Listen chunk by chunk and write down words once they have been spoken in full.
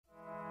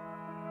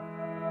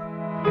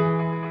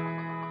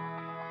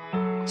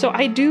So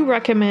I do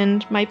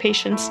recommend my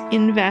patients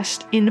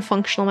invest in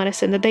functional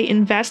medicine, that they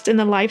invest in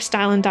the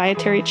lifestyle and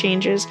dietary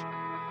changes.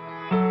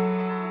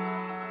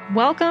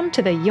 Welcome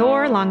to the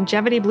Your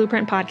Longevity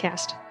Blueprint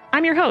podcast.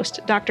 I'm your host,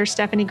 Dr.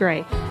 Stephanie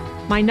Gray.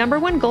 My number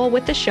one goal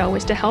with the show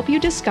is to help you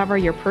discover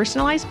your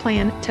personalized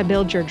plan to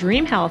build your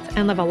dream health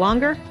and live a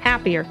longer,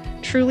 happier,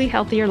 truly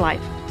healthier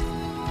life.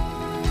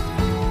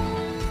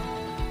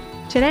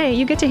 Today,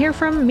 you get to hear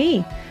from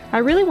me. I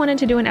really wanted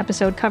to do an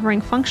episode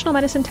covering functional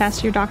medicine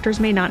tests your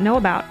doctors may not know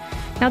about.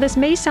 Now, this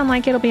may sound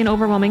like it'll be an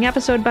overwhelming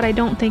episode, but I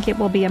don't think it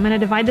will be. I'm going to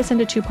divide this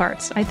into two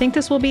parts. I think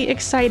this will be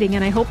exciting,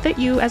 and I hope that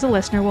you, as a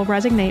listener, will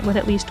resonate with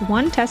at least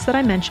one test that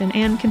I mention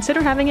and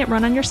consider having it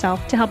run on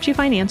yourself to help you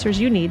find answers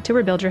you need to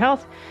rebuild your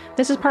health.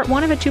 This is part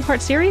one of a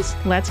two-part series.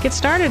 Let's get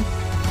started.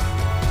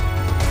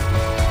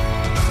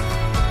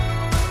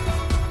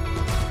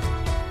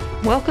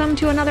 Welcome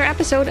to another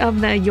episode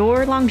of the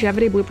Your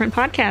Longevity Blueprint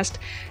podcast.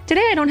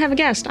 Today, I don't have a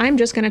guest. I'm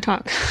just going to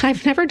talk.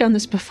 I've never done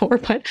this before,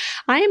 but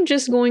I am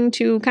just going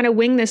to kind of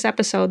wing this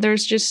episode.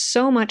 There's just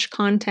so much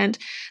content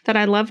that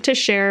I love to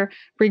share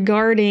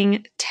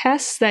regarding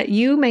tests that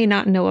you may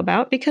not know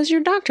about because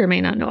your doctor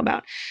may not know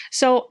about.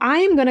 So I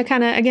am going to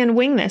kind of, again,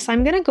 wing this.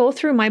 I'm going to go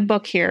through my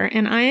book here,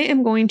 and I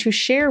am going to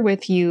share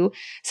with you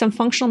some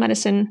functional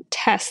medicine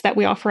tests that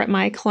we offer at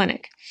my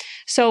clinic.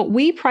 So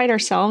we pride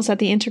ourselves at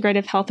the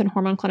Integrative Health and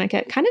Hormone Clinic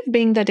at kind of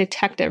being the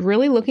detective,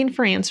 really looking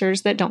for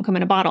answers that don't come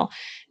in a bottle.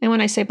 And when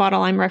I say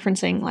bottle, I'm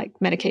referencing like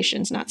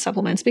medications, not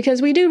supplements,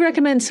 because we do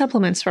recommend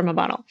supplements from a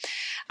bottle.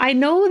 I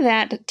know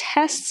that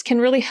tests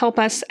can really help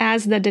us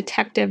as the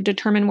detective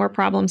determine where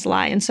problems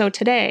lie. And so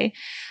today,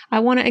 I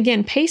want to,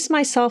 again, pace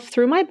myself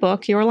through my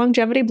book, Your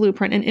Longevity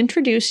Blueprint, and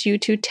introduce you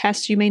to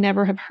tests you may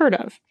never have heard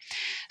of.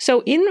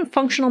 So in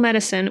functional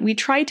medicine, we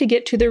try to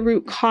get to the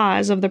root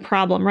cause of the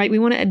problem, right? We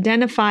want to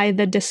identify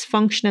the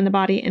dysfunction in the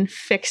body and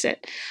fix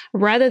it,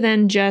 rather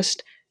than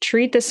just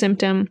treat the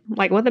symptom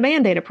like with a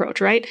Band-Aid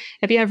approach, right?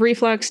 If you have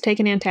reflux,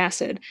 take an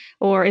antacid.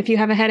 Or if you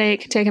have a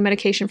headache, take a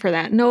medication for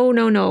that.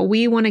 No.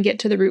 We want to get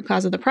to the root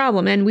cause of the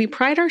problem. And we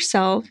pride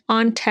ourselves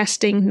on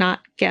testing, not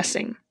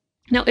guessing.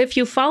 Now, if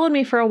you followed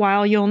me for a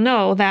while, you'll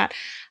know that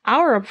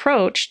our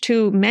approach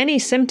to many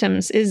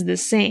symptoms is the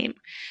same.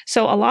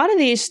 So a lot of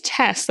these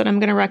tests that I'm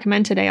going to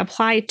recommend today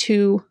apply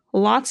to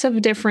lots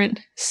of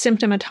different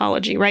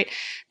symptomatology, right?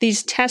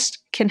 These tests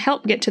can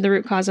help get to the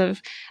root cause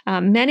of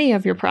many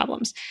of your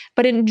problems.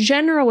 But in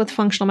general, with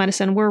functional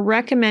medicine, we're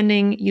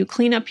recommending you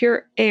clean up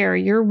your air,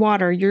 your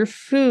water, your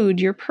food,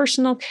 your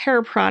personal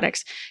care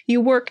products. You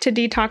work to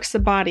detox the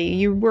body.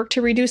 You work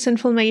to reduce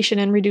inflammation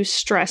and reduce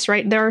stress,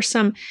 right? There are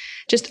some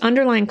just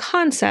underlying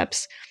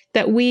concepts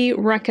that we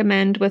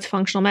recommend with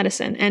functional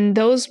medicine. And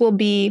those will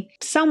be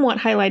somewhat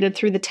highlighted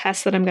through the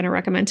tests that I'm going to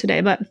recommend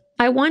today. But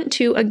I want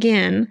to,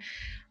 again,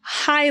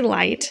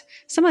 highlight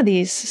some of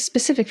these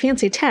specific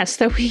fancy tests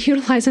that we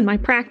utilize in my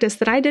practice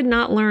that I did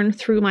not learn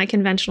through my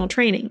conventional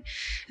training.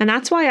 And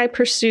that's why I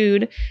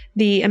pursued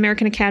the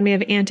American Academy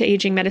of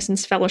Anti-Aging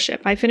Medicine's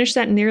fellowship. I finished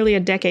that nearly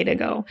a decade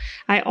ago.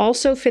 I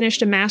also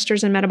finished a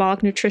master's in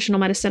metabolic nutritional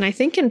medicine, I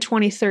think in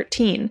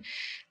 2013.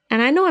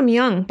 And I know I'm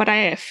young, but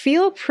I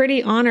feel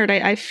pretty honored.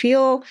 I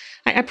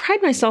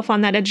pride myself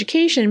on that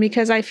education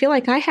because I feel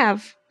like I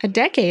have a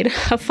decade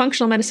of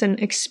functional medicine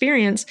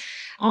experience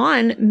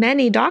on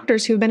many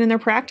doctors who've been in their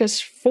practice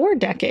for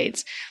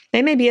decades.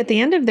 They may be at the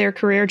end of their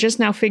career just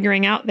now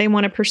figuring out they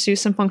want to pursue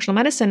some functional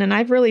medicine. And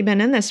I've really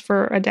been in this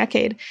for a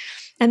decade.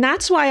 And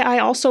that's why I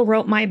also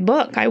wrote my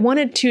book. I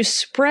wanted to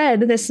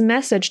spread this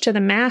message to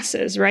the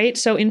masses, right?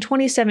 So in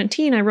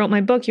 2017, I wrote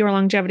my book, Your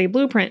Longevity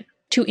Blueprint,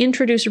 to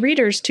introduce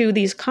readers to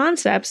these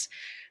concepts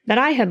that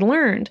I had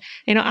learned.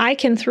 I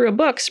can, through a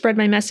book, spread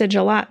my message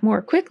a lot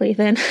more quickly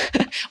than,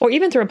 or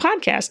even through a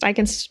podcast, I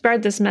can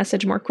spread this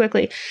message more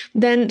quickly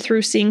than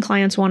through seeing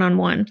clients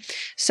one-on-one.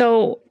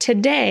 So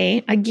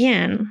today,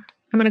 again,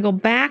 I'm going to go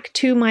back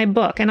to my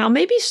book, and I'll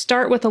maybe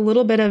start with a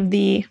little bit of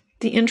the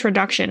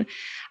introduction.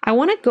 I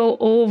want to go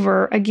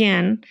over,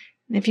 again,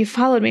 if you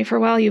followed me for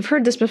a while, you've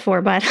heard this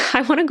before, but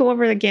I want to go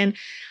over again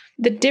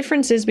the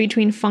differences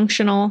between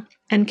functional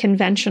and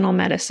conventional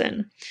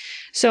medicine.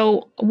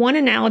 So one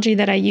analogy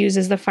that I use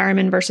is the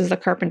fireman versus the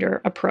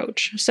carpenter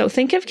approach. So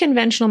think of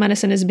conventional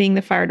medicine as being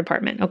the fire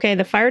department. Okay,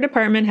 the fire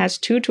department has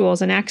two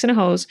tools, an axe and a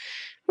hose,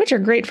 which are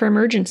great for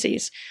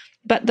emergencies.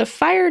 But the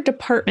fire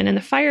department and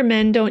the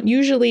firemen don't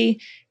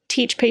usually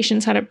teach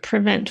patients how to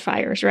prevent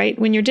fires, right?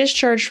 When you're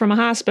discharged from a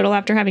hospital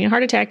after having a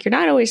heart attack, you're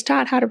not always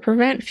taught how to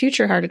prevent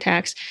future heart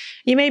attacks.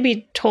 You may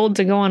be told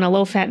to go on a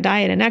low-fat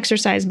diet and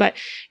exercise, but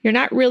you're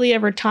not really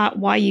ever taught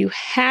why you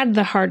had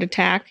the heart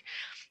attack,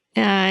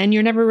 and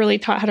you're never really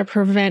taught how to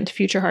prevent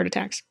future heart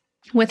attacks.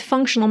 With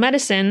functional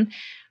medicine,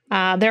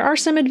 there are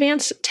some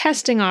advanced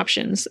testing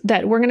options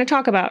that we're going to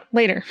talk about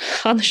later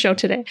on the show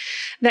today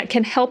that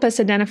can help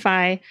us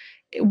identify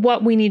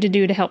what we need to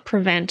do to help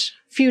prevent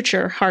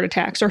future heart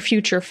attacks or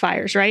future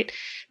fires, right?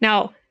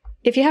 Now,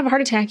 if you have a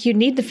heart attack, you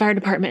need the fire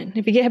department.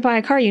 If you get hit by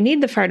a car, you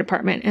need the fire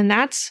department. And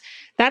that's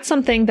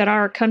something that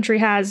our country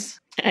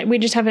has We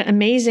just have an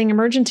amazing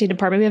emergency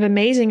department. We have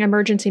amazing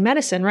emergency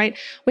medicine, right?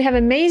 We have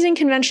amazing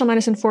conventional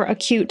medicine for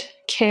acute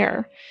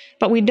care,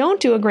 but we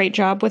don't do a great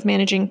job with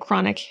managing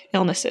chronic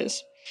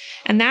illnesses.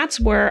 And that's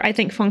where I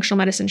think functional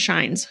medicine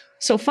shines.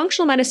 So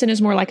functional medicine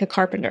is more like a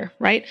carpenter,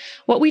 right?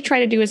 What we try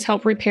to do is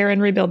help repair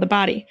and rebuild the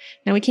body.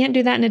 Now, we can't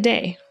do that in a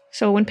day.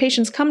 So when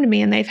patients come to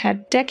me and they've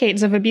had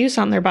decades of abuse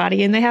on their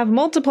body and they have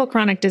multiple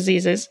chronic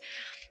diseases,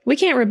 we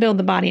can't rebuild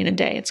the body in a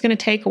day. It's going to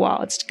take a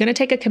while. It's going to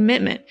take a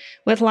commitment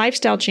with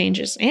lifestyle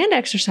changes and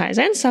exercise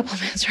and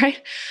supplements,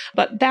 right?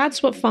 But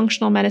that's what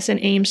functional medicine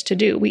aims to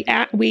do.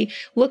 We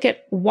look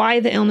at why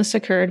the illness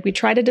occurred. We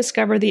try to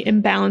discover the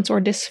imbalance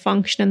or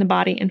dysfunction in the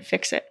body and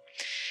fix it.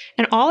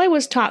 And all I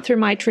was taught through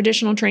my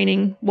traditional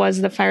training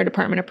was the fire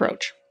department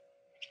approach.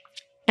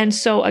 And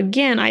so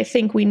again, I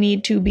think we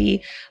need to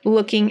be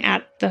looking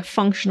at the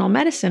functional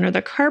medicine or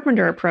the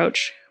carpenter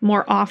approach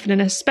more often,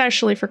 and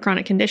especially for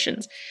chronic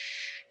conditions.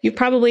 You've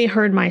probably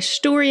heard my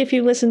story if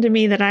you listened to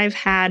me, that I've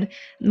had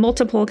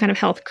multiple kind of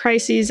health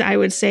crises. I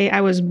would say I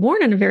was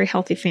born in a very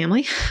healthy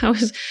family. I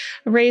was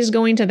raised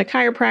going to the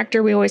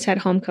chiropractor. We always had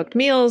home cooked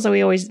meals.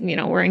 We always,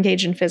 were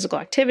engaged in physical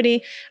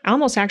activity. I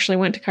almost actually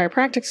went to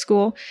chiropractic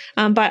school.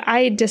 But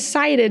I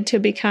decided to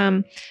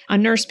become a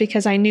nurse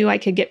because I knew I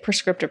could get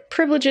prescriptive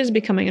privileges,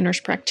 becoming a nurse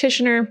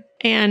practitioner,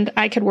 and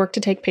I could work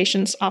to take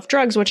patients off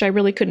drugs, which I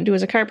really couldn't do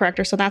as a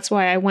chiropractor. So that's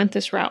why I went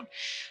this route.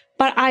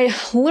 But I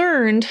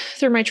learned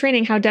through my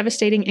training how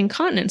devastating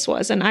incontinence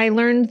was. And I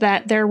learned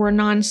that there were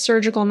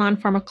non-surgical,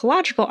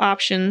 non-pharmacological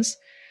options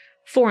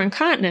for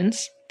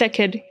incontinence that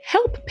could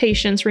help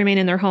patients remain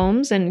in their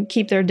homes and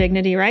keep their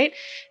dignity, right?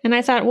 And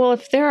I thought, well,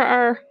 if there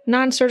are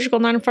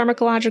non-surgical,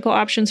 non-pharmacological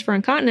options for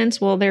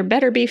incontinence, well, there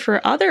better be for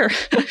other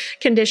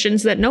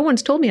conditions that no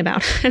one's told me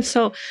about. And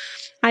so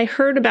I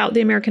heard about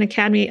the American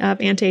Academy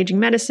of Anti-Aging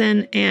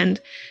Medicine,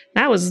 and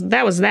that was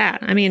that.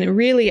 I mean,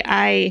 really,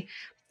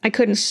 I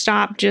couldn't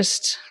stop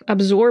just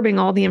absorbing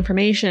all the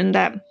information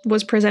that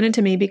was presented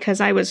to me,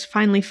 because I was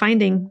finally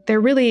finding there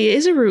really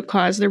is a root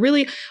cause. There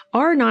really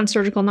are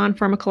non-surgical,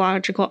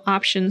 non-pharmacological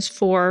options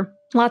for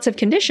lots of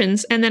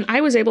conditions. And then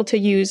I was able to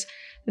use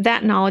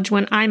that knowledge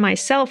when I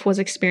myself was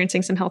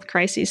experiencing some health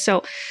crises.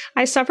 So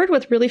I suffered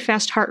with really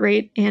fast heart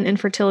rate and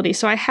infertility.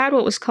 So I had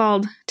what was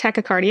called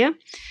tachycardia.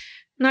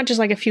 Not just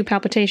like a few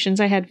palpitations.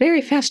 I had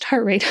very fast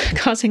heart rate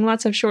causing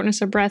lots of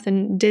shortness of breath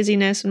and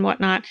dizziness and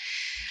whatnot.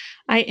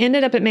 I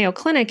ended up at Mayo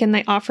Clinic and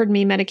they offered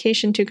me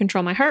medication to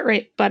control my heart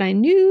rate, but I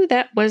knew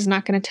that was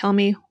not going to tell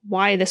me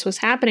why this was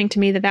happening to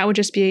me, that would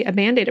just be a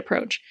Band-Aid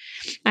approach.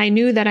 I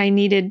knew that I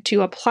needed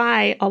to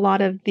apply a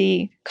lot of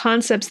the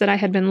concepts that I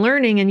had been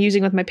learning and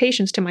using with my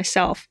patients to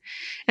myself.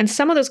 And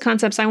some of those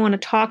concepts I want to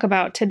talk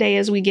about today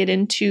as we get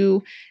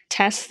into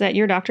tests that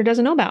your doctor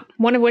doesn't know about,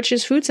 one of which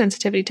is food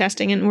sensitivity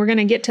testing, and we're going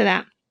to get to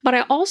that. But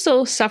I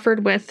also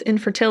suffered with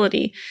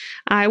infertility.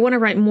 I want to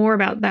write more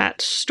about that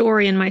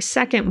story in my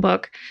second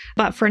book.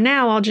 But for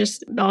now,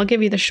 I'll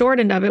give you the short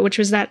end of it, which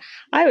was that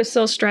I was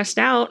so stressed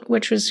out,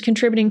 which was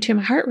contributing to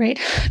my heart rate,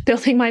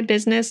 building my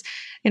business,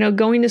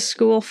 going to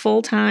school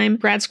full-time,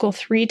 grad school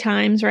 3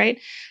 times, right?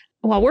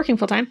 While working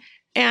full-time.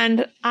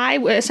 And I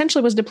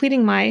essentially was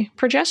depleting my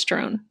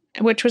progesterone,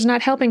 which was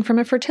not helping from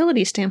a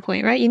fertility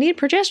standpoint, right? You need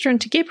progesterone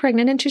to get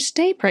pregnant and to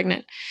stay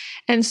pregnant.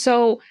 And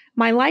so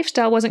my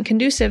lifestyle wasn't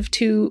conducive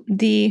to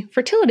the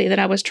fertility that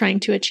I was trying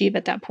to achieve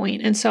at that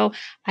point. And so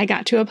I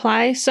got to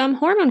apply some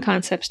hormone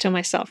concepts to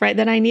myself, right?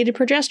 That I needed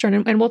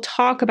progesterone. And we'll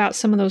talk about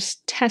some of those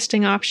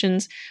testing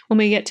options when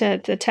we get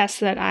to the tests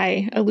that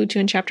I allude to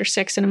in chapter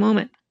 6 in a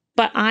moment.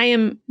 But I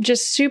am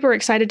just super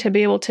excited to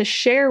be able to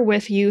share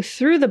with you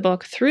through the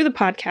book, through the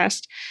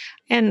podcast,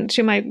 and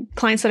to my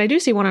clients that I do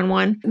see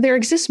one-on-one, there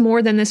exists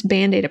more than this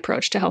Band-Aid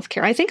approach to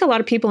healthcare. I think a lot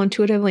of people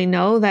intuitively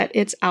know that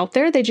it's out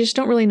there. They just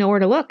don't really know where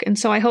to look. And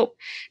so I hope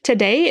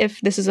today,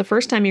 if this is the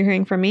first time you're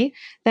hearing from me,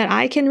 that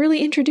I can really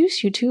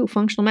introduce you to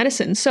functional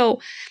medicine.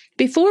 So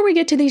before we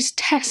get to these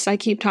tests I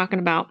keep talking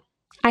about,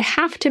 I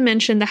have to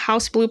mention the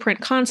house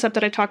blueprint concept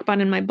that I talk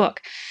about in my book.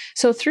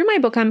 So through my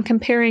book, I'm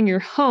comparing your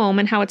home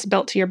and how it's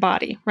built to your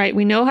body, right?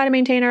 We know how to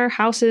maintain our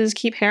houses,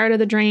 keep hair out of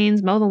the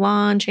drains, mow the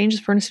lawn, change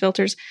the furnace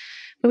filters,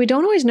 but we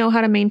don't always know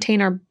how to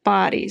maintain our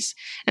bodies.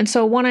 And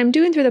so what I'm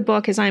doing through the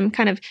book is I'm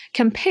kind of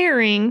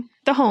comparing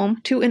the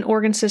home to an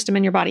organ system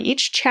in your body.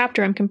 Each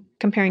chapter, I'm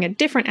comparing a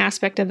different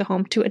aspect of the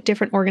home to a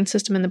different organ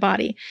system in the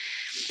body.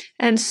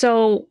 And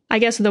so I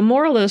guess the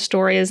moral of the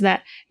story is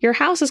that your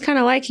house is kind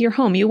of like your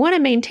home. You want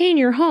to maintain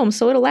your home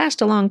so it'll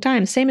last a long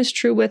time. Same is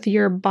true with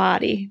your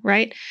body,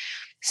 right?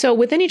 So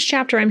within each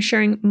chapter, I'm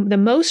sharing the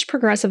most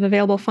progressive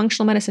available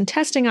functional medicine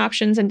testing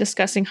options and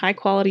discussing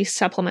high-quality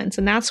supplements.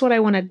 And that's what I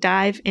want to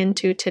dive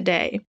into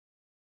today.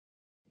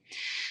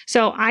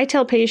 So I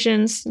tell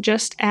patients,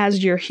 just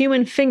as your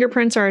human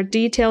fingerprints are a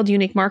detailed,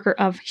 unique marker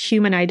of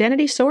human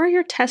identity, so are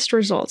your test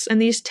results.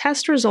 And these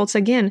test results,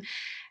 again,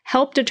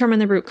 help determine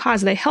the root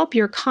cause. They help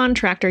your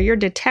contractor, your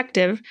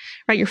detective,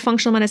 right, your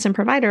functional medicine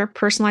provider,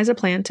 personalize a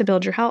plan to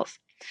build your health.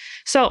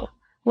 So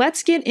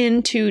let's get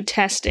into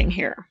testing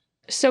here.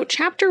 So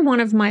chapter 1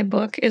 of my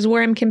book is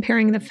where I'm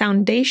comparing the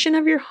foundation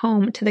of your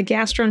home to the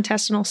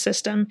gastrointestinal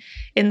system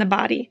in the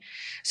body.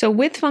 So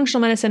with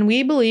functional medicine,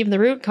 we believe the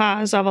root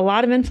cause of a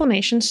lot of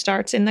inflammation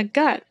starts in the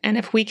gut. And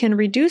if we can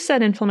reduce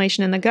that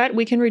inflammation in the gut,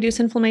 we can reduce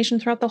inflammation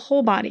throughout the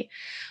whole body.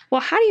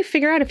 Well, how do you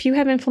figure out if you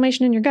have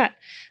inflammation in your gut?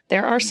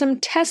 There are some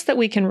tests that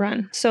we can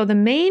run. So the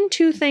main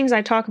two things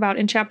I talk about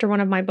in chapter 1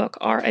 of my book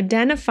are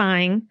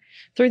identifying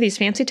through these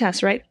fancy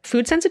tests, right?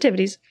 Food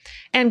sensitivities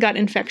and gut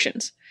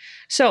infections.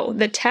 So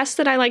the tests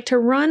that I like to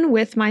run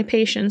with my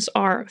patients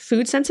are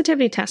food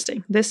sensitivity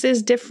testing. This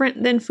is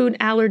different than food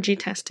allergy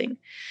testing.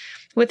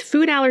 With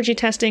food allergy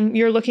testing,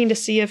 you're looking to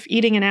see if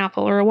eating an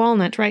apple or a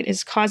walnut, right,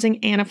 is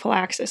causing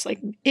anaphylaxis, like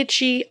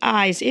itchy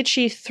eyes,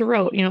 itchy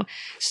throat,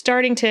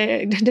 starting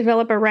to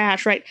develop a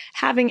rash, right,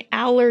 having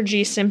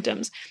allergy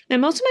symptoms.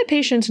 And most of my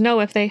patients know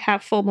if they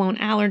have full-blown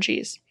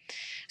allergies.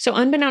 So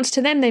unbeknownst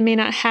to them, they may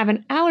not have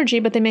an allergy,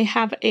 but they may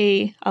have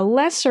a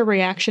lesser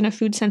reaction of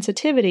food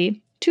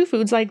sensitivity to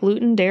foods like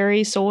gluten,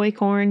 dairy, soy,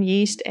 corn,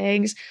 yeast,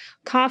 eggs,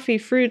 coffee,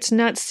 fruits,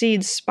 nuts,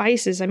 seeds,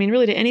 spices,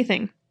 really to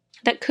anything.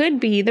 That could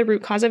be the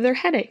root cause of their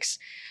headaches,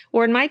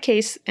 or in my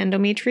case,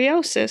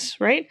 endometriosis,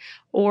 right?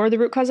 Or the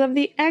root cause of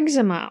the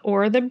eczema,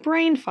 or the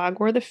brain fog,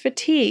 or the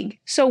fatigue.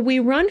 So we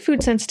run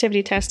food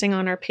sensitivity testing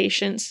on our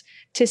patients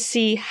to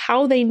see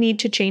how they need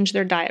to change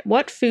their diet,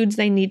 what foods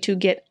they need to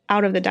get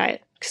out of the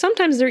diet.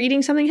 Sometimes they're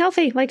eating something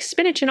healthy, like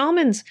spinach and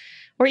almonds,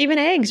 or even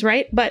eggs,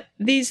 right? But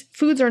these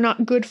foods are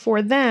not good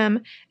for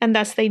them, and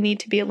thus they need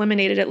to be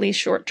eliminated at least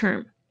short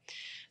term.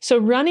 So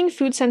running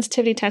food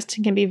sensitivity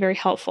testing can be very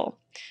helpful.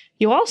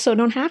 You also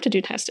don't have to do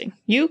testing.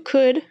 You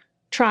could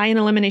try an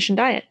elimination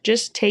diet,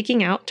 just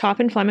taking out top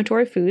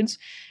inflammatory foods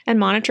and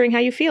monitoring how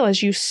you feel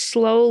as you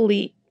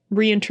slowly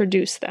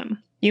reintroduce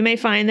them. You may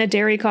find that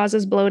dairy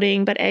causes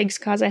bloating, but eggs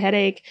cause a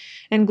headache,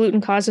 and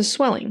gluten causes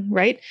swelling,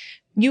 right?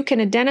 You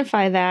can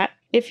identify that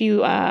if you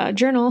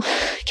journal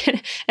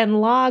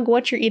and log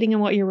what you're eating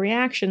and what your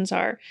reactions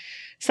are.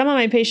 Some of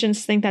my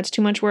patients think that's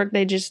too much work.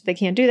 They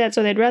can't do that,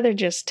 so they'd rather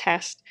just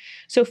test.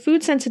 So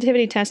food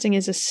sensitivity testing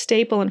is a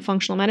staple in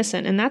functional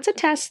medicine, and that's a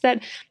test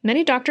that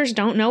many doctors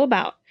don't know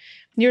about.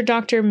 Your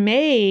doctor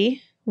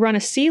may run a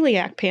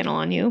celiac panel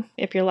on you,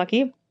 if you're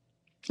lucky.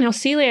 Now,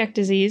 celiac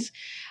disease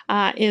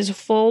is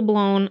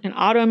full-blown an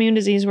autoimmune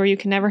disease where you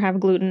can never have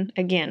gluten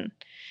again.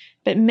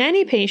 But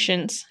many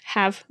patients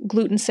have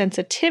gluten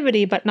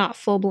sensitivity, but not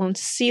full-blown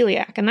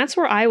celiac. And that's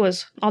where I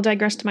was. I'll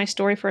digress to my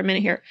story for a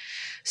minute here.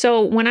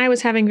 So when I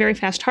was having very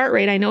fast heart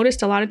rate, I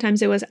noticed a lot of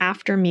times it was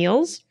after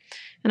meals.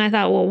 And I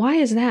thought, well, why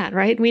is that,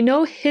 right? We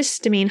know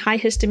histamine, high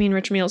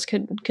histamine-rich meals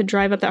could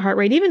drive up that heart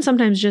rate. Even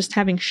sometimes just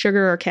having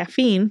sugar or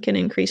caffeine can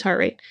increase heart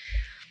rate.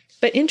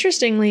 But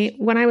interestingly,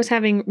 when I was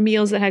having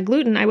meals that had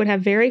gluten, I would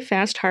have very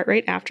fast heart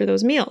rate after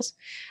those meals.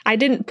 I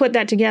didn't put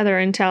that together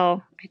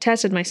until I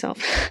tested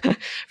myself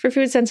for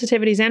food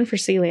sensitivities and for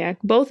celiac,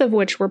 both of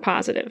which were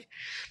positive.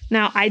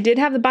 Now, I did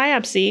have the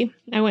biopsy.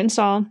 I went and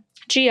saw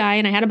GI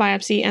and I had a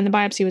biopsy, and the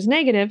biopsy was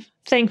negative,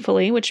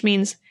 thankfully, which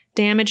means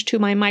damage to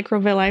my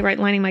microvilli, right,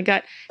 lining my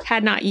gut,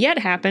 had not yet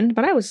happened,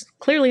 but I was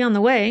clearly on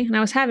the way and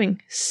I was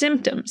having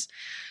symptoms.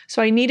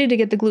 So I needed to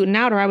get the gluten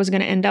out or I was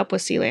going to end up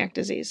with celiac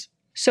disease.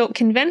 So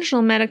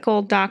conventional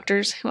medical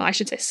doctors, well, I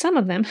should say some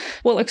of them,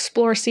 will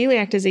explore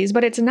celiac disease,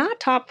 but it's not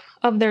top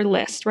of their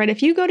list, right?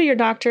 If you go to your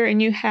doctor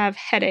and you have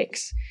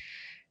headaches,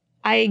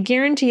 I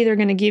guarantee they're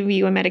going to give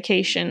you a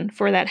medication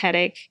for that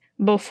headache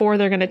before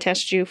they're going to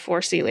test you for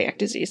celiac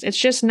disease. It's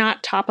just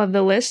not top of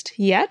the list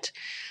yet.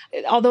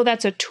 Although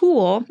that's a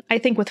tool, I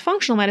think with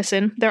functional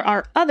medicine, there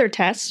are other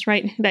tests,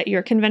 right, that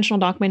your conventional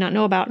doc may not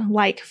know about,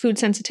 like food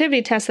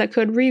sensitivity tests that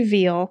could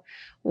reveal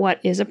what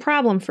is a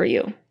problem for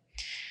you.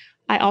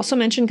 I also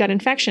mentioned gut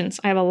infections.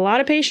 I have a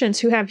lot of patients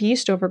who have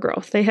yeast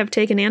overgrowth. They have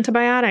taken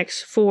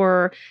antibiotics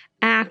for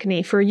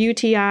acne, for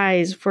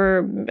UTIs,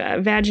 for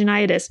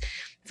vaginitis,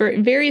 for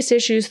various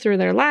issues through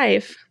their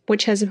life,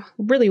 which has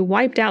really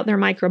wiped out their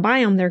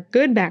microbiome, their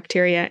good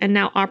bacteria, and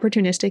now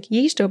opportunistic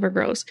yeast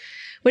overgrowths,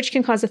 which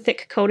can cause a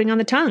thick coating on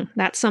the tongue.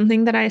 That's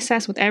something that I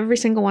assess with every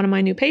single one of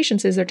my new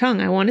patients is their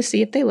tongue. I want to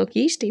see if they look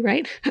yeasty,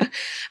 right?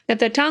 If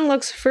the tongue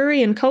looks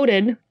furry and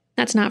coated,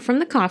 that's not from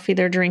the coffee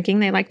they're drinking.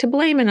 They like to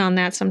blame it on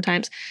that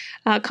sometimes.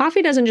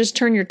 Coffee doesn't just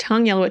turn your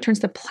tongue yellow, it turns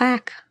the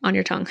plaque on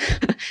your tongue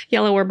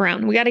yellow or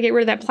brown. We got to get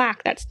rid of that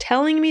plaque. That's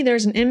telling me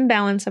there's an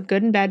imbalance of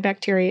good and bad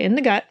bacteria in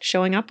the gut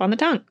showing up on the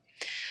tongue.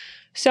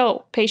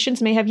 So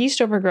patients may have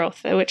yeast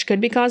overgrowth, which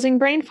could be causing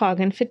brain fog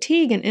and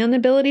fatigue and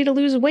inability to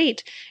lose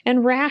weight,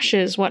 and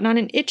rashes, whatnot,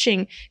 and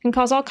itching can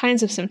cause all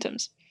kinds of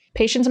symptoms.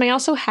 Patients may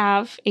also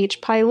have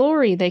H.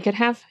 pylori. They could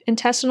have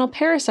intestinal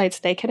parasites.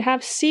 They could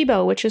have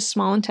SIBO, which is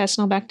small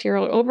intestinal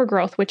bacterial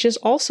overgrowth, which is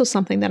also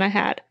something that I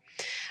had.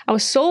 I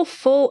was so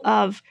full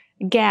of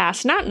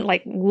gas, not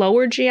like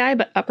lower GI,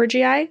 but upper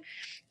GI.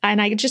 And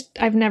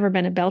I've never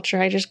been a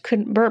belcher. I just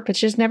couldn't burp.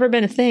 It's just never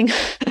been a thing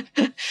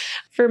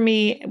for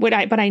me. But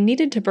I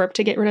needed to burp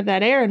to get rid of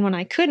that air. And when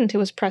I couldn't, it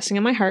was pressing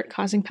on my heart,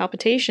 causing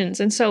palpitations.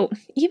 And so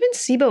even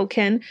SIBO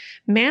can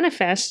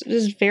manifest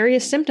as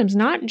various symptoms,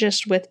 not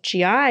just with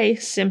GI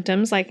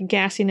symptoms like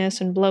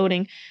gassiness and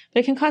bloating,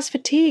 but it can cause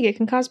fatigue. It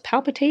can cause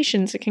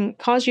palpitations. It can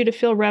cause you to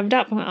feel revved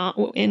up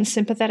in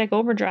sympathetic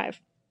overdrive.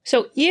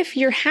 So if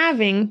you're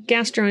having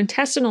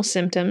gastrointestinal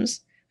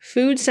symptoms,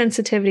 food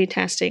sensitivity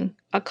testing,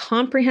 a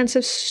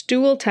comprehensive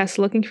stool test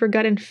looking for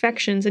gut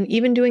infections, and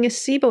even doing a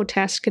SIBO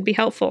test could be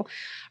helpful.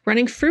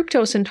 Running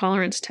fructose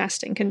intolerance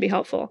testing can be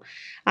helpful.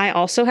 I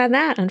also had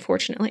that,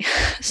 unfortunately.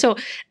 So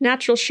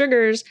natural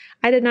sugars,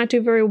 I did not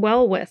do very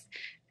well with.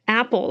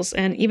 Apples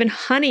and even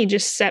honey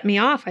just set me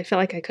off. I felt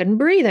like I couldn't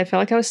breathe. I felt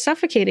like I was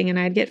suffocating and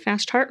I'd get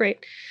fast heart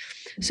rate.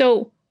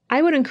 So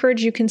I would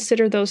encourage you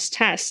consider those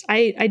tests.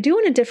 I do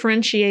want to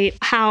differentiate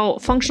how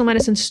functional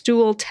medicine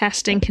stool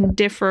testing can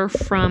differ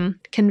from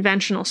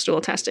conventional stool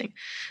testing.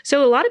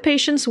 So a lot of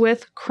patients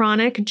with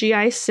chronic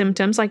GI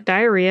symptoms like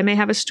diarrhea may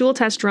have a stool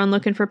test run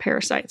looking for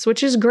parasites,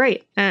 which is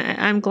great.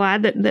 I'm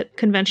glad that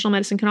conventional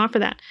medicine can offer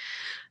that.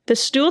 The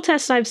stool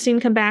tests I've seen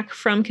come back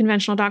from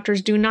conventional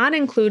doctors do not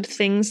include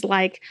things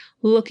like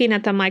looking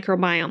at the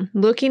microbiome,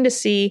 looking to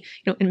see,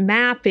 and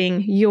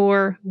mapping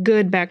your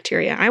good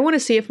bacteria. I want to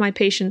see if my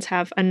patients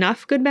have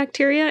enough good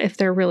bacteria, if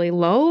they're really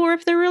low, or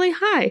if they're really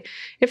high.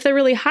 If they're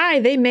really high,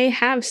 they may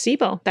have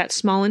SIBO, that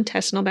small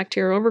intestinal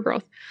bacterial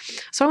overgrowth.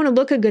 So I want to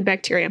look at good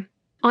bacteria.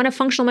 On a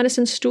functional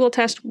medicine stool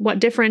test, what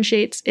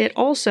differentiates it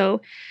also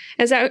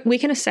is that we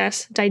can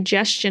assess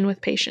digestion with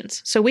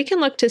patients. So we can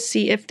look to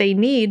see if they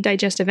need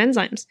digestive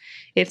enzymes,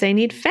 if they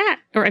need fat,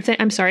 or if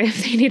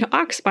they need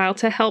ox bile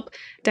to help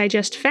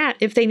digest fat,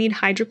 if they need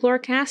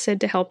hydrochloric acid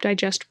to help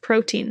digest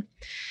protein.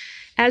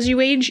 As you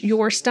age,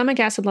 your stomach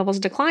acid levels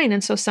decline,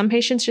 and so some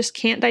patients just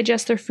can't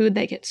digest their food.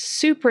 They get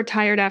super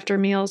tired after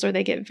meals, or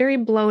they get very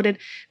bloated.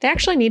 They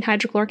actually need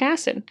hydrochloric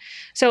acid.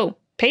 So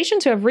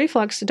patients who have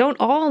reflux don't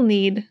all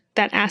need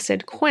that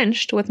acid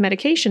quenched with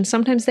medication.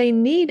 Sometimes they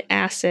need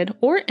acid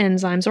or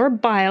enzymes or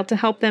bile to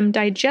help them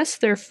digest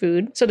their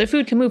food so the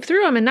food can move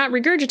through them and not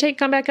regurgitate,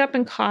 come back up,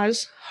 and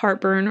cause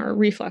heartburn or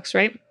reflux,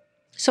 right?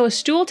 So a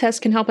stool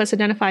test can help us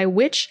identify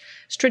which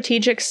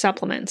strategic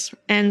supplements,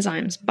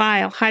 enzymes,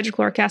 bile,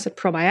 hydrochloric acid,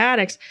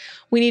 probiotics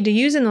we need to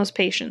use in those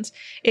patients.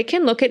 It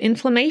can look at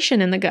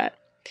inflammation in the gut.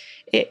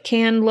 It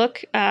can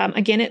look,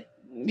 at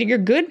your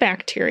good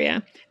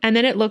bacteria, and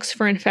then it looks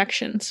for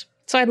infections.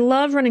 So I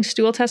love running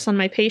stool tests on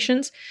my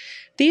patients.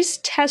 These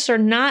tests are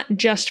not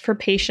just for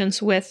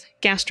patients with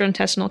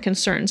gastrointestinal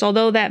concerns,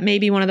 although that may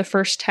be one of the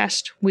first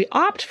tests we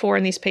opt for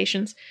in these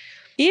patients.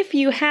 If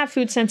you have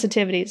food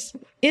sensitivities,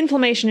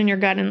 inflammation in your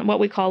gut, and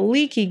what we call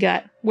leaky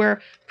gut, where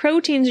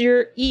proteins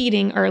you're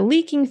eating are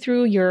leaking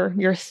through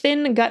your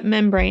thin gut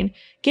membrane,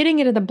 getting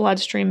into the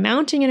bloodstream,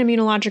 mounting an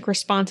immunologic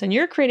response, and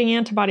you're creating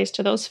antibodies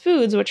to those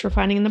foods, which we're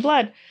finding in the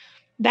blood,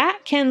 that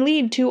can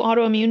lead to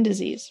autoimmune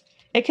disease.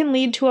 It can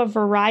lead to a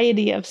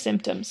variety of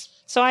symptoms.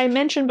 So I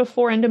mentioned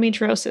before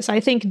endometriosis.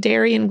 I think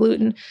dairy and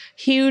gluten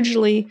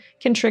hugely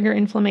can trigger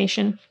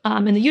inflammation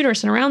in the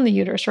uterus and around the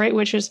uterus, right?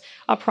 Which is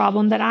a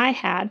problem that I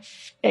had.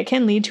 It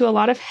can lead to a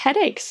lot of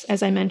headaches,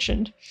 as I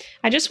mentioned.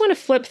 I just want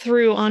to flip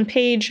through on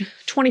page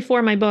 24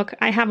 of my book.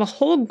 I have a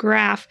whole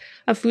graph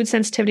of food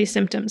sensitivity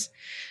symptoms.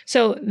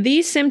 So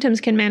these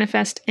symptoms can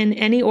manifest in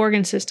any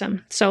organ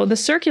system. So the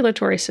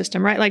circulatory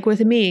system, right? Like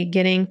with me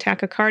getting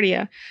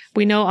tachycardia.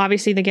 We know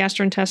obviously the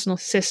gastrointestinal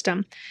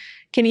system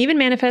can even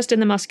manifest in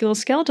the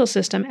musculoskeletal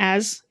system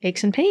as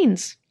aches and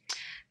pains.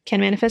 Can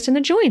manifest in the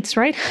joints,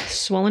 right?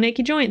 Swollen,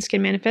 achy joints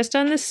can manifest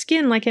on the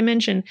skin, like I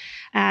mentioned,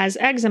 as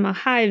eczema,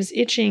 hives,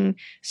 itching,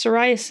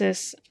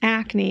 psoriasis,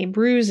 acne,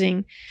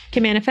 bruising.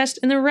 Can manifest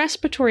in the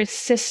respiratory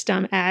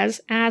system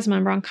as asthma,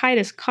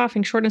 bronchitis,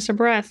 coughing, shortness of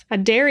breath.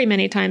 Dairy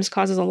many times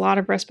causes a lot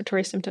of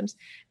respiratory symptoms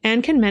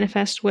and can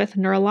manifest with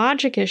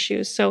neurologic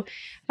issues. So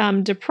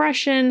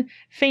depression,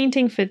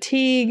 fainting,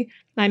 fatigue.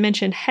 I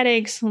mentioned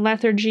headaches,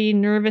 lethargy,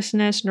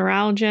 nervousness,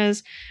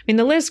 neuralgias. I mean,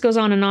 the list goes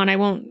on and on. I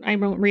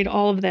won't read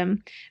all of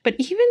them. But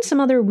even some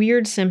other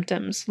weird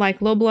symptoms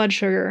like low blood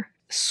sugar,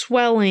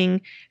 swelling,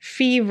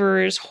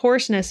 fevers,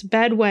 hoarseness,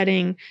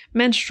 bedwetting,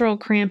 menstrual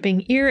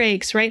cramping,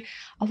 earaches, right?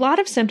 A lot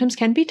of symptoms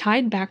can be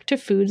tied back to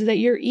foods that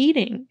you're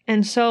eating.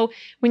 And so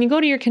when you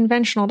go to your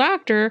conventional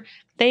doctor,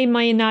 they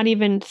might not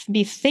even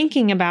be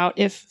thinking about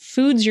if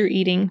foods you're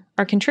eating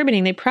are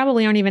contributing. They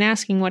probably aren't even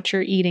asking what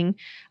you're eating.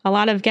 A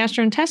lot of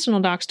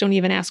gastrointestinal docs don't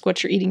even ask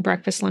what you're eating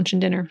breakfast, lunch,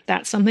 and dinner.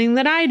 That's something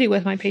that I do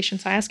with my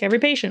patients. I ask every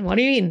patient, what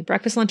are you eating?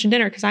 Breakfast, lunch, and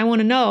dinner, because I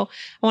want to know,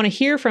 I want to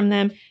hear from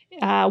them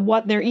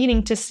what they're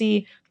eating to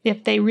see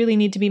if they really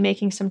need to be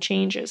making some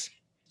changes.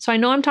 So I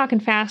know I'm talking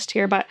fast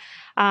here, but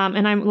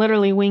and I'm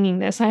literally winging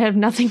this. I have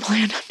nothing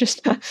planned. I'm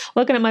just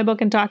looking at my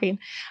book and talking.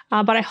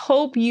 But I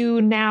hope you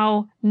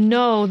now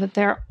know that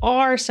there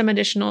are some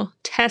additional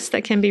tests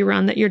that can be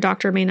run that your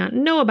doctor may not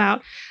know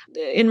about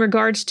in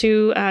regards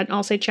to,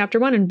 I'll say chapter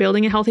 1, in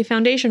building a healthy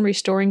foundation,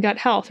 restoring gut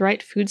health,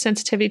 right? Food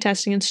sensitivity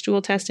testing and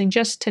stool testing,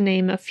 just to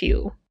name a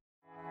few.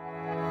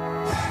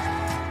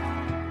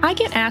 I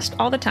get asked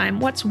all the time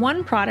what's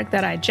one product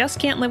that I just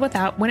can't live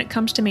without when it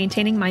comes to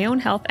maintaining my own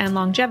health and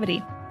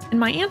longevity. And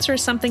my answer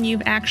is something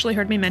you've actually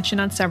heard me mention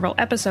on several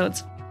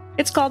episodes.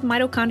 It's called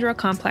mitochondrial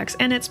complex,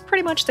 and it's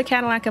pretty much the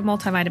Cadillac of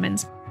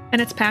multivitamins.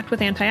 And it's packed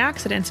with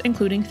antioxidants,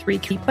 including 3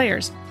 key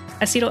players: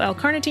 acetyl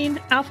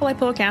L-carnitine,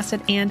 alpha-lipoic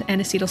acid, and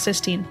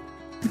N-acetylcysteine.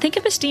 Think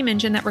of a steam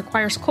engine that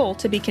requires coal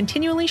to be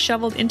continually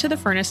shoveled into the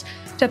furnace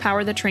to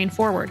power the train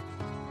forward.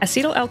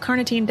 Acetyl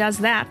L-carnitine does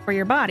that for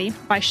your body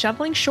by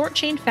shoveling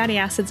short-chain fatty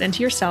acids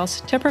into your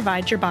cells to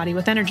provide your body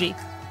with energy.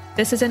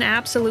 This is an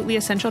absolutely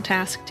essential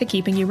task to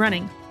keeping you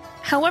running.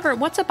 However,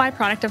 what's a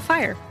byproduct of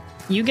fire?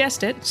 You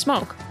guessed it,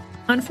 smoke.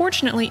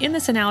 Unfortunately, in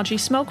this analogy,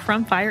 smoke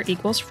from fire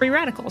equals free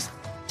radicals.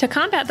 To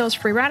combat those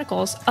free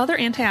radicals, other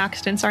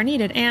antioxidants are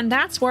needed, and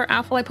that's where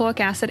alpha-lipoic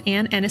acid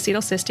and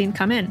N-acetylcysteine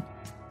come in.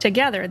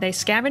 Together, they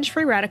scavenge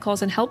free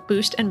radicals and help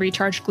boost and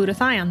recharge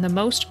glutathione, the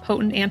most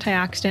potent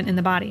antioxidant in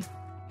the body.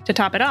 To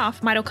top it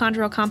off,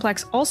 mitochondrial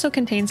complex also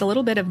contains a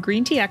little bit of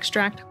green tea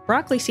extract,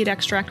 broccoli seed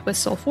extract with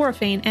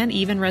sulforaphane, and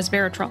even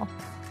resveratrol.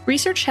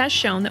 Research has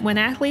shown that when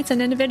athletes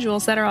and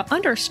individuals that are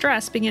under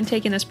stress begin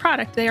taking this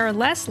product, they are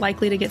less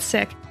likely to get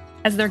sick,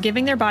 as they're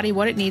giving their body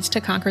what it needs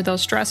to conquer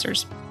those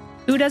stressors.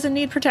 Who doesn't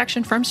need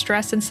protection from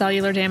stress and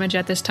cellular damage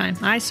at this time?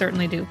 I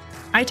certainly do.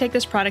 I take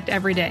this product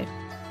every day.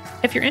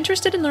 If you're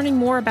interested in learning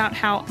more about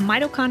how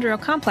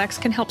mitochondrial complex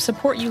can help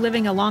support you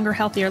living a longer,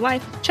 healthier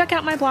life, check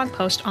out my blog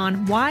post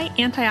on why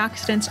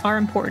antioxidants are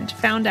important,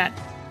 found at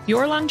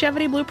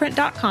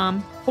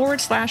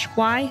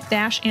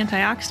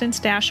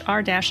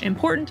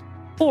yourlongevityblueprint.com/why-antioxidants-are-important,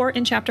 or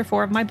in Chapter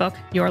 4 of my book,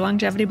 Your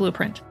Longevity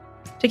Blueprint.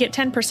 To get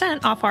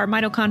 10% off our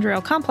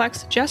mitochondrial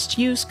complex, just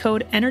use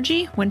code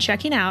ENERGY when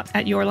checking out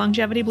at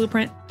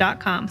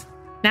yourlongevityblueprint.com.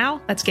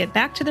 Now, let's get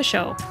back to the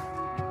show.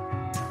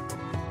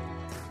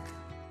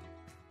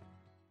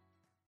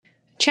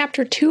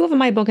 Chapter 2 of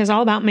my book is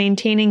all about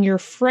maintaining your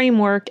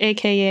framework,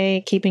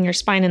 aka keeping your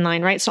spine in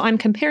line, right? So I'm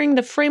comparing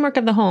the framework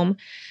of the home,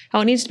 how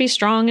it needs to be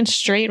strong and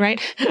straight,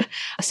 right?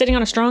 Sitting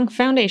on a strong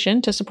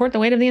foundation to support the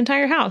weight of the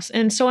entire house.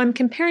 And so I'm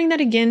comparing that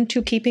again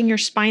to keeping your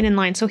spine in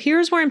line. So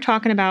here's where I'm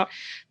talking about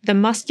the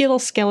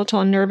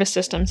musculoskeletal and nervous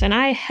systems. And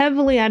I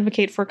heavily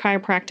advocate for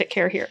chiropractic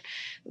care here.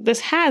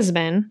 This has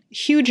been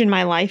huge in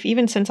my life,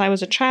 even since I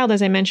was a child.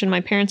 As I mentioned,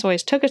 my parents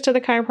always took us to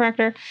the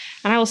chiropractor.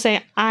 And I will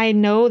say, I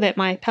know that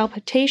my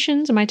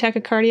palpitations and my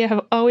tachycardia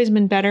have always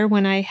been better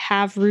when I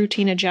have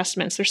routine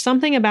adjustments. There's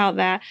something about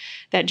that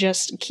that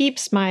just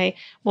keeps my,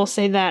 we'll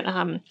say that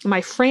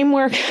my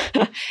framework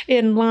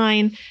in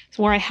line,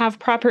 where I have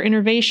proper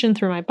innervation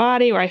through my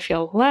body, where I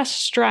feel less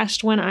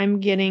stressed when I'm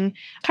getting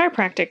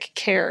chiropractic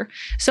care.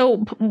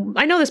 So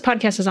I know this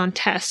podcast is on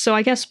tests. So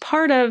I guess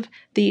part of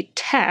the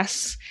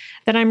tests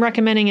that I'm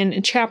recommending in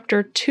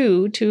Chapter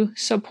 2 to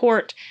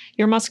support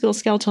your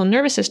musculoskeletal and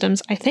nervous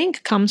systems, I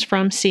think comes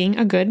from seeing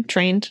a good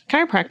trained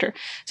chiropractor.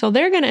 So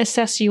they're going to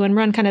assess you and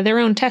run kind of their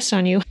own tests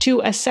on you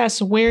to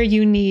assess where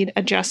you need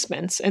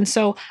adjustments. And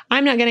so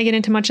I'm not going to get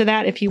into much of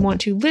that. If you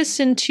want to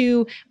listen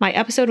to my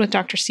episode with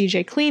Dr.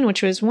 CJ Clean,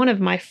 which was one of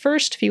my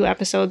first few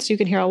episodes, you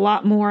can hear a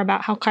lot more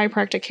about how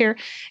chiropractic care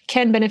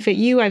can benefit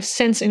you. I've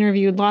since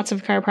interviewed lots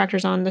of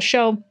chiropractors on the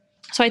show.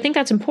 So I think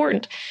that's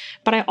important.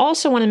 But I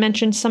also want to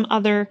mention some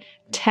other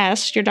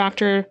tests your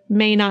doctor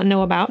may not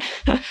know about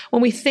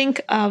when we think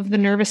of the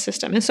nervous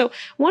system. And so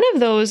one of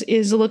those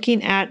is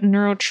looking at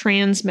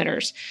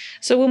neurotransmitters.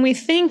 So when we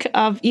think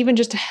of even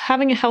just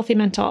having a healthy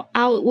mental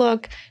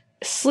outlook,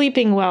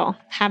 sleeping well,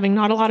 having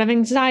not a lot of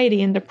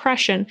anxiety and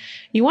depression,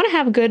 you want to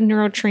have good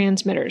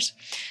neurotransmitters.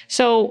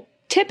 So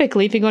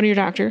typically, if you go to your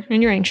doctor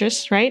and you're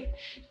anxious, right,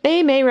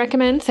 they may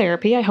recommend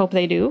therapy, I hope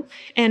they do,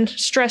 and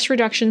stress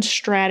reduction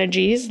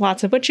strategies,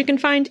 lots of which you can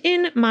find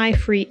in my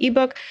free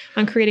ebook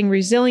on creating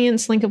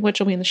resilience, link of which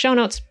will be in the show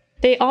notes.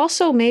 They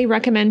also may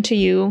recommend to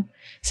you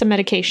some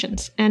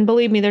medications. And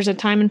believe me, there's a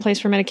time and place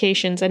for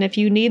medications. And if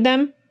you need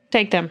them,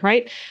 take them,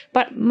 right?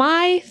 But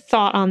my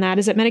thought on that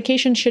is that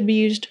medication should be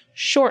used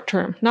short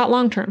term, not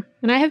long term.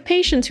 And I have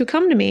patients who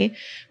come to me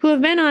who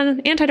have been on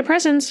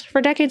antidepressants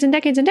for decades and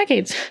decades and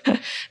decades.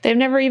 They've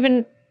never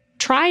even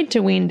tried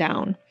to wean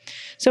down.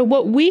 So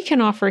what we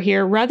can offer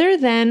here, rather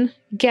than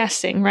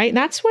guessing, right?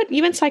 That's what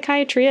even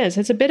psychiatry is.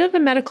 It's a bit of a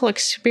medical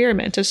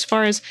experiment as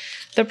far as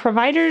the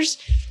providers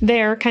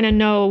there kind of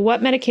know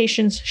what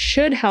medications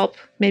should help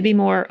maybe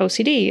more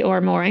OCD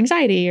or more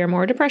anxiety or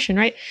more depression,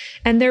 right?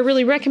 And they're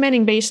really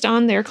recommending based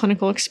on their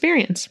clinical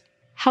experience.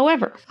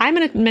 However, I'm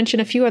going to mention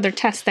a few other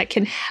tests that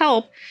can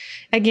help,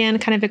 again,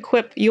 kind of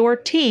equip your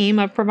team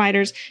of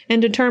providers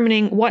in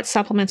determining what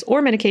supplements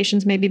or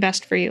medications may be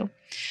best for you.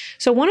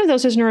 So one of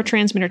those is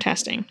neurotransmitter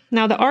testing.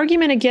 Now, the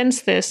argument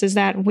against this is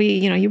that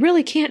you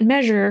really can't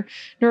measure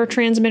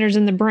neurotransmitters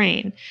in the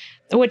brain,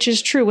 which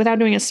is true without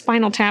doing a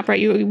spinal tap,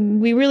 right?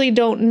 We really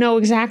don't know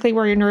exactly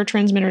where your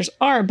neurotransmitters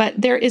are, but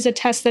there is a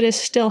test that is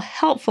still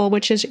helpful,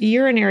 which is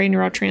urinary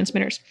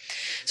neurotransmitters.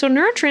 So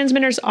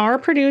neurotransmitters are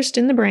produced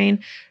in the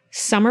brain.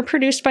 Some are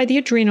produced by the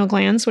adrenal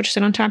glands, which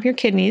sit on top of your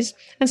kidneys,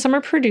 and some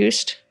are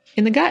produced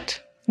in the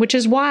gut, which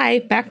is why,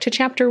 back to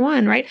Chapter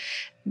 1, right?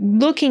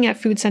 looking at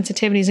food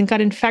sensitivities and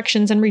gut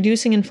infections and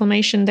reducing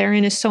inflammation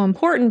therein is so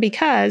important,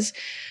 because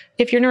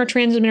if your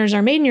neurotransmitters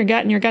are made in your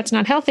gut and your gut's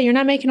not healthy, you're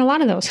not making a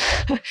lot of those.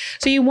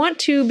 So you want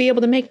to be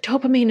able to make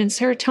dopamine and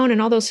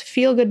serotonin, all those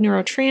feel-good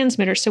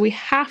neurotransmitters. So we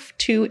have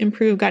to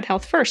improve gut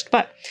health first.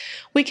 But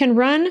we can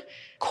run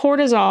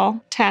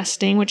cortisol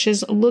testing, which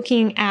is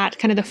looking at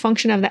kind of the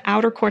function of the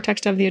outer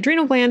cortex of the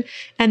adrenal gland,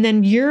 and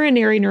then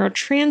urinary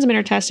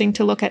neurotransmitter testing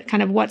to look at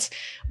kind of what's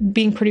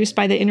being produced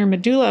by the inner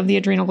medulla of the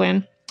adrenal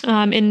gland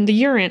in the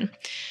urine.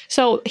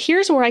 So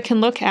here's where I can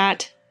look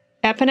at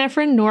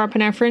epinephrine,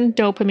 norepinephrine,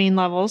 dopamine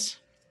levels,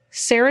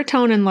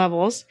 serotonin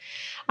levels.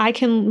 I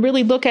can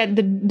really look at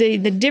the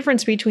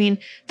difference between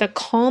the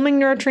calming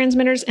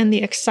neurotransmitters and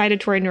the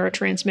excitatory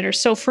neurotransmitters.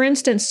 So for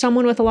instance,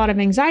 someone with a lot of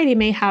anxiety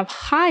may have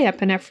high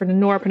epinephrine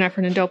and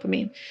norepinephrine and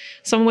dopamine.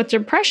 Someone with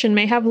depression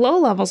may have low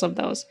levels of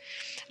those.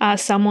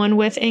 Someone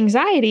with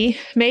anxiety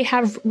may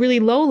have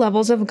really low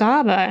levels of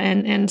GABA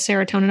and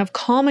serotonin, of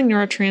calming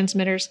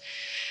neurotransmitters,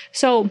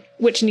 so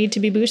which need to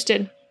be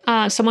boosted.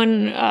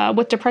 Someone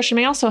with depression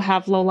may also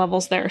have low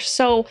levels there.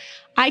 So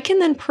I can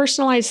then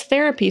personalize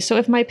therapy. So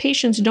if my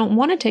patients don't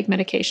want to take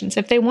medications,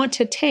 if they want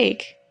to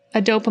take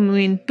a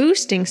dopamine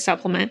boosting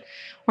supplement,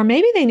 or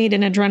maybe they need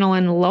an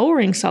adrenaline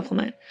lowering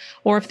supplement,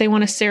 or if they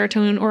want a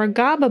serotonin or a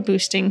GABA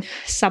boosting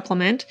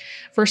supplement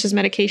versus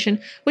medication,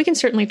 we can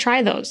certainly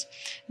try those.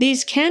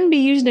 These can be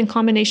used in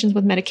combinations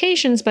with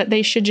medications, but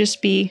they should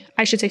just be,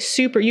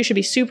 you should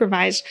be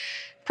supervised,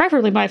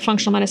 preferably by a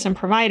functional medicine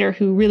provider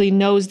who really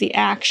knows the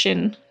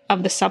action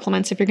of the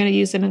supplements if you're going to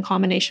use them in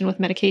combination with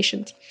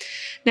medications.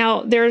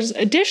 Now, there's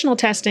additional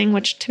testing,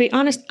 which, to be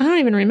honest, I don't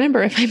even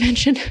remember if I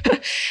mentioned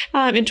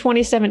in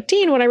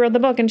 2017 when I wrote the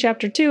book in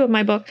chapter 2 of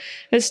my book.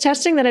 It's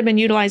testing that I've been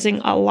utilizing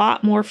a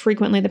lot more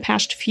frequently the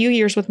past few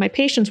years with my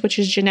patients, which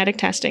is genetic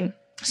testing.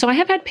 So I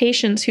have had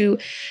patients who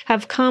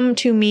have come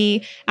to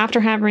me after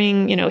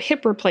having,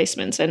 hip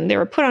replacements, and they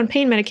were put on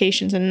pain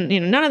medications, and,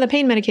 none of the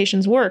pain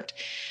medications worked.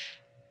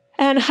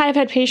 And I've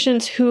had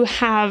patients who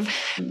have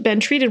been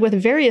treated with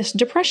various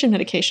depression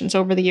medications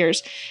over the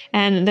years,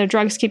 and their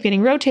drugs keep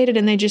getting rotated,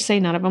 and they just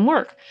say none of them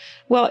work.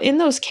 Well, in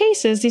those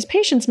cases, these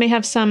patients may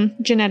have some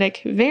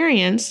genetic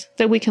variants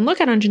that we can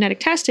look at on genetic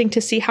testing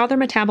to see how they're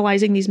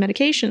metabolizing these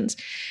medications.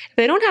 If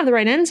they don't have the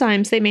right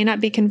enzymes, they may not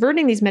be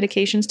converting these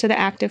medications to the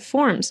active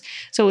forms.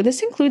 So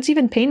this includes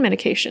even pain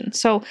medication.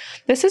 So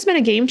this has been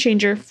a game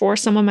changer for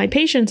some of my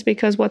patients,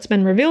 because what's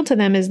been revealed to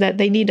them is that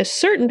they need a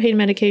certain pain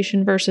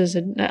medication versus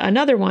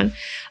another one,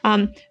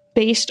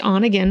 based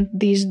on, again,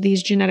 these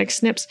genetic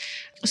SNPs.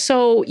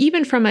 So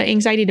even from an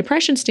anxiety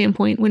depression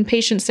standpoint, when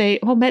patients say,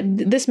 oh,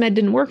 this med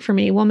didn't work for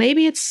me, well,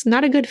 maybe it's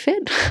not a good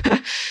fit.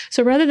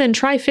 So rather than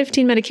try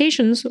 15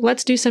 medications,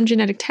 let's do some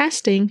genetic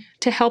testing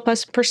to help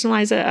us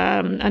personalize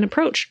an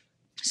approach.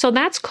 So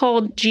that's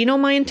called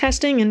Genomind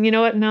testing. And you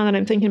know what? Now that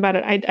I'm thinking about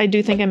it, I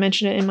do think I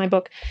mentioned it in my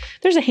book.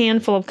 There's a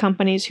handful of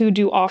companies who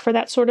do offer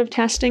that sort of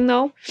testing,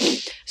 though.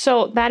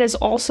 So that is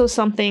also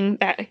something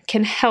that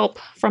can help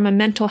from a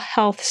mental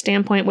health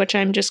standpoint, which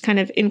I'm just kind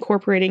of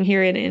incorporating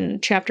here in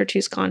Chapter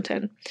 2's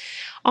content.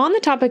 On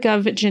the topic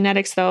of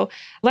genetics, though,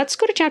 let's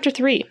go to Chapter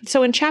 3.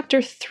 So in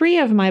Chapter 3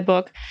 of my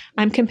book,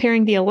 I'm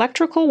comparing the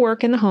electrical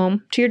work in the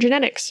home to your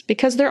genetics,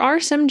 because there are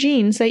some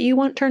genes that you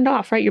want turned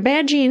off, right? Your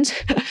bad genes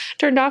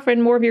turned off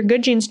and more of your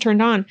good genes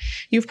turned on.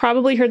 You've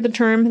probably heard the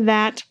term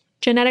that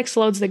genetics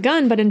loads the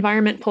gun, but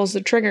environment pulls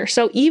the trigger.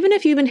 So even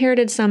if you've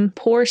inherited some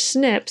poor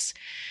SNPs,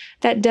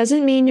 that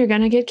doesn't mean you're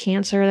going to get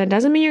cancer. That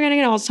doesn't mean you're going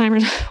to get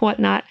Alzheimer's,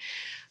 whatnot.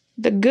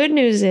 The good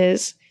news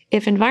is,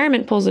 if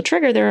environment pulls the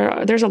trigger,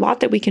 there's a lot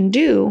that we can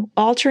do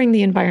altering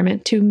the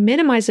environment to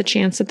minimize the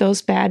chance that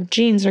those bad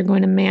genes are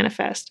going to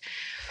manifest.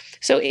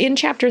 So in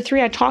Chapter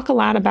 3, I talk a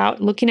lot about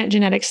looking at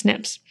genetic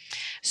SNPs.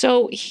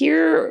 So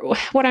here,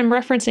 what I'm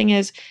referencing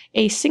is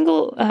a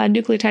single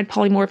nucleotide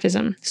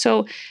polymorphism.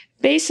 So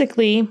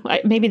basically,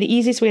 maybe the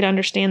easiest way to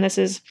understand this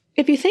is,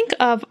 if you think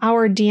of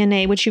our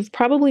DNA, which you've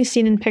probably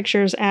seen in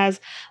pictures as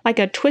like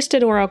a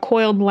twisted or a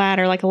coiled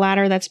ladder, like a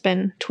ladder that's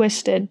been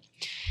twisted.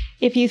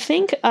 If you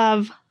think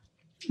of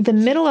the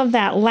middle of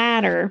that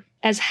ladder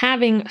as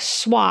having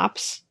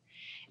swaps,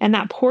 and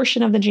that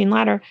portion of the gene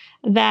ladder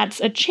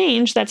that's a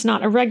change, that's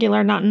not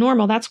irregular, not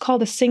normal, that's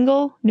called a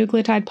single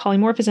nucleotide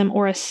polymorphism,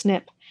 or a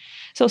SNP.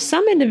 So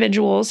some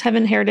individuals have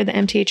inherited the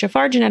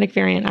MTHFR genetic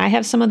variant. I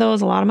have some of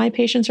those. A lot of my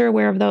patients are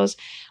aware of those.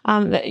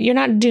 You're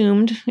not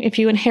doomed if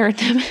you inherit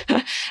them.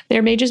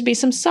 There may just be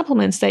some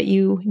supplements that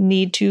you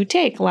need to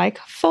take, like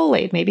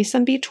folate, maybe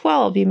some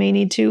B12. You may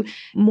need to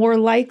more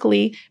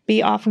likely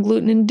be off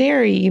gluten and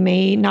dairy. You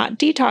may not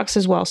detox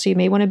as well. So you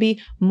may want to be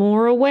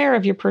more aware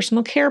of your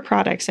personal care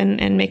products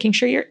and making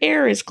sure your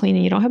air is clean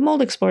and you don't have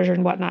mold exposure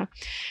and whatnot.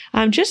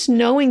 Just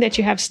knowing that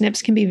you have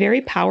SNPs can be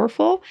very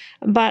powerful,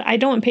 but I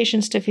don't want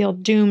patients to feel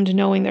doomed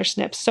knowing their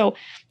SNPs. So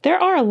there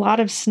are a lot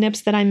of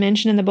SNPs that I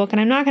mention in the book, and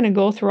I'm not going to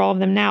go through all of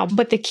them now.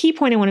 But the key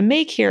point I want to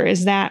make here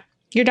is that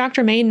your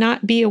doctor may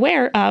not be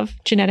aware of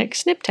genetic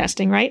SNP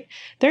testing, right?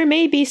 There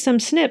may be some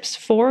SNPs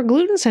for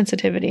gluten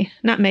sensitivity.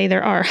 Not may,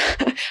 there are.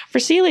 For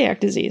celiac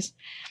disease.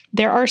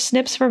 There are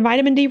SNPs for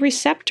vitamin D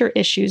receptor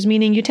issues,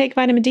 meaning you take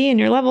vitamin D and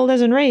your level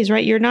doesn't raise,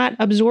 right? You're not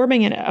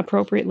absorbing it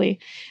appropriately.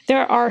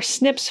 There are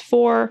SNPs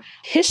for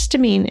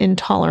histamine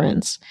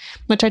intolerance,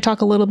 which I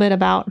talk a little bit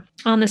about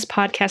on this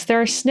podcast.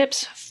 There are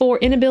SNPs for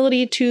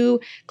inability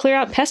to clear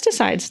out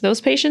pesticides.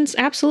 Those patients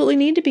absolutely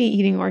need to be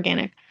eating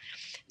organic.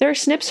 There are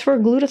SNPs for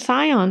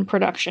glutathione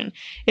production.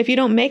 If you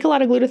don't make a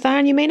lot of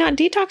glutathione, you may not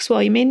detox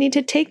well. You may need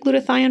to take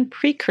glutathione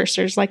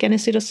precursors like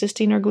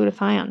N-acetylcysteine or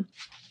glutathione.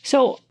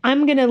 So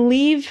I'm going to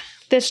leave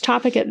this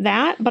topic at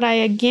that, but I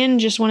again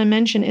just want to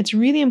mention it's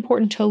really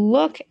important to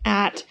look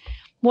at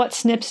what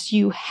SNPs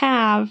you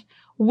have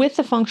with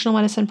the functional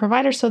medicine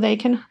provider so they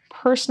can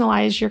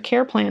personalize your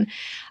care plan.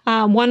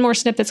 One more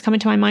SNP that's coming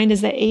to my mind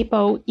is the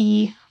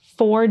ApoE4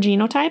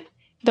 genotype.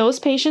 Those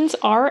patients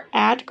are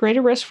at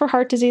greater risk for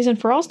heart disease and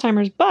for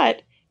Alzheimer's,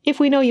 but if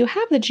we know you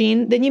have the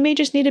gene, then you may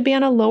just need to be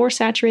on a lower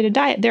saturated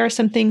diet. There are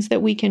some things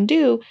that we can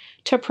do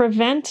to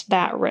prevent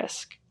that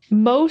risk.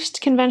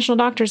 Most conventional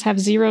doctors have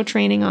zero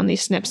training on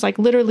these SNPs, like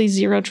literally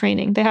zero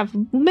training. They have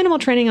minimal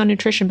training on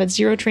nutrition, but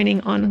zero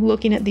training on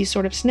looking at these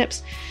sort of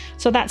SNPs.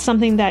 So that's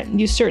something that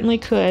you certainly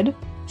could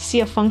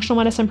see a functional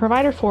medicine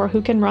provider for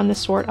who can run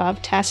this sort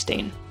of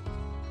testing.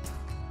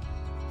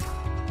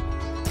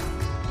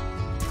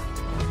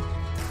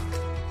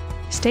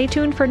 Stay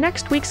tuned for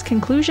next week's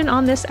conclusion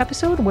on this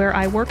episode, where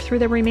I work through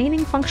the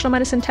remaining functional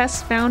medicine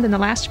tests found in the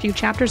last few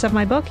chapters of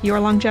my book, Your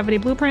Longevity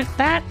Blueprint,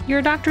 that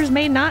your doctors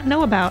may not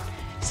know about.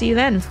 See you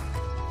then.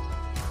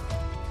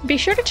 Be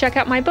sure to check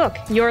out my book,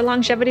 Your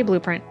Longevity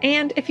Blueprint,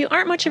 and if you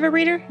aren't much of a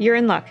reader, you're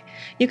in luck.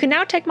 You can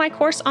now take my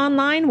course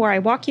online where I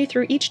walk you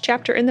through each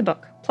chapter in the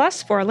book.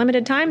 Plus, for a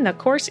limited time, the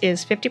course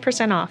is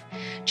 50% off.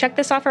 Check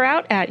this offer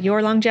out at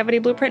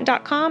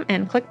yourlongevityblueprint.com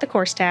and click the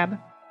course tab.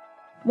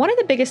 One of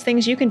the biggest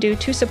things you can do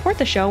to support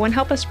the show and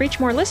help us reach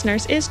more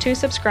listeners is to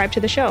subscribe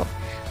to the show.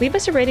 Leave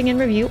us a rating and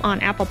review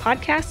on Apple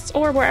Podcasts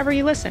or wherever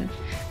you listen.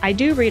 I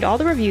do read all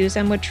the reviews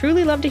and would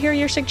truly love to hear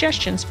your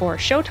suggestions for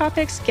show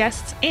topics,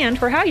 guests, and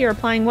for how you're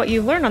applying what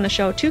you've learned on the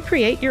show to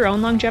create your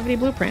own longevity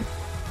blueprint.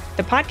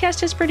 The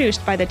podcast is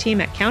produced by the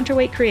team at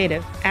Counterweight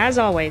Creative. As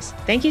always,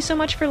 thank you so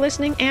much for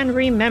listening, and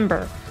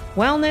remember,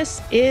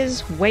 wellness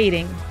is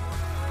waiting.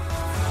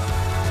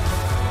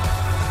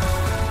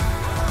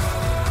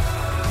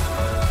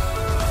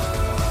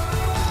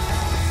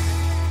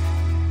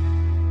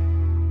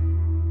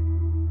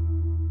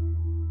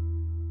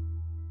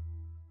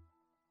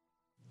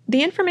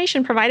 The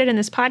information provided in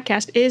this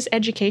podcast is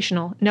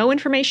educational. No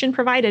information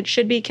provided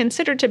should be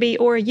considered to be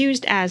or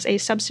used as a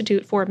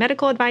substitute for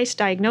medical advice,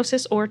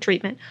 diagnosis, or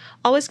treatment.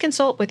 Always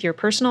consult with your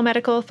personal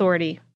medical authority.